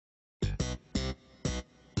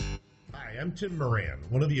Hi, I'm Tim Moran,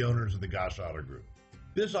 one of the owners of the Gosch Auto Group.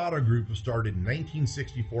 This auto group was started in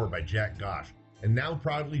 1964 by Jack Gosch and now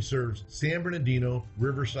proudly serves San Bernardino,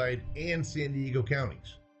 Riverside, and San Diego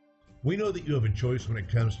counties. We know that you have a choice when it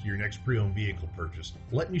comes to your next pre-owned vehicle purchase.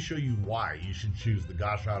 Let me show you why you should choose the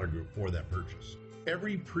Gosch Auto Group for that purchase.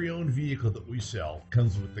 Every pre-owned vehicle that we sell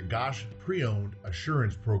comes with the Gosch Pre-Owned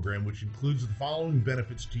Assurance Program, which includes the following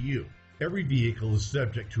benefits to you. Every vehicle is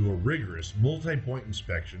subject to a rigorous multi-point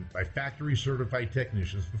inspection by factory certified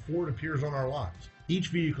technicians before it appears on our lots. Each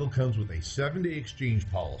vehicle comes with a 7-day exchange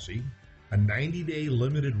policy, a 90-day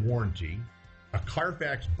limited warranty, a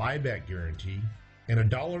Carfax buyback guarantee, and a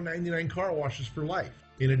 $1.99 car washes for life.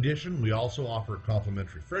 In addition, we also offer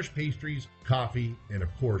complimentary fresh pastries, coffee, and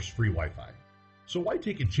of course, free Wi-Fi. So why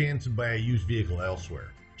take a chance and buy a used vehicle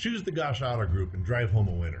elsewhere? Choose the Gosch Auto Group and drive home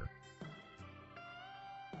a winner.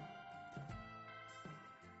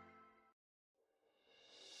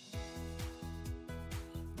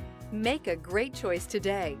 Make a great choice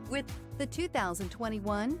today with the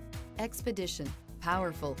 2021 Expedition.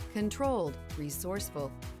 Powerful, controlled, resourceful.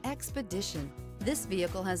 Expedition. This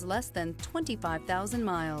vehicle has less than 25,000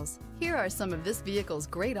 miles. Here are some of this vehicle's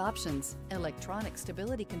great options: electronic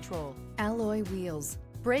stability control, alloy wheels,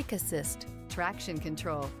 brake assist, traction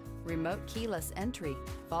control, remote keyless entry,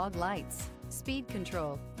 fog lights, speed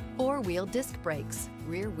control, 4-wheel disc brakes,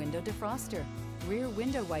 rear window defroster, rear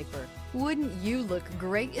window wiper. Wouldn't you look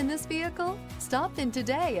great in this vehicle? Stop in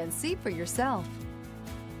today and see for yourself.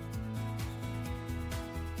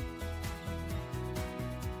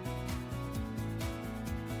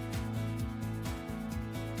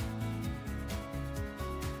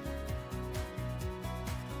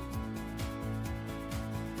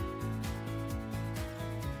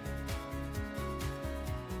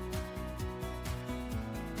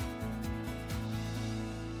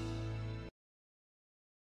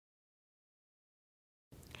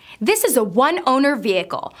 This is a one-owner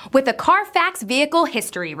vehicle with a Carfax Vehicle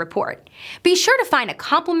History Report. Be sure to find a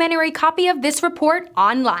complimentary copy of this report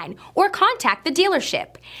online or contact the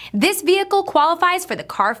dealership. This vehicle qualifies for the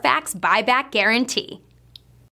Carfax Buyback Guarantee.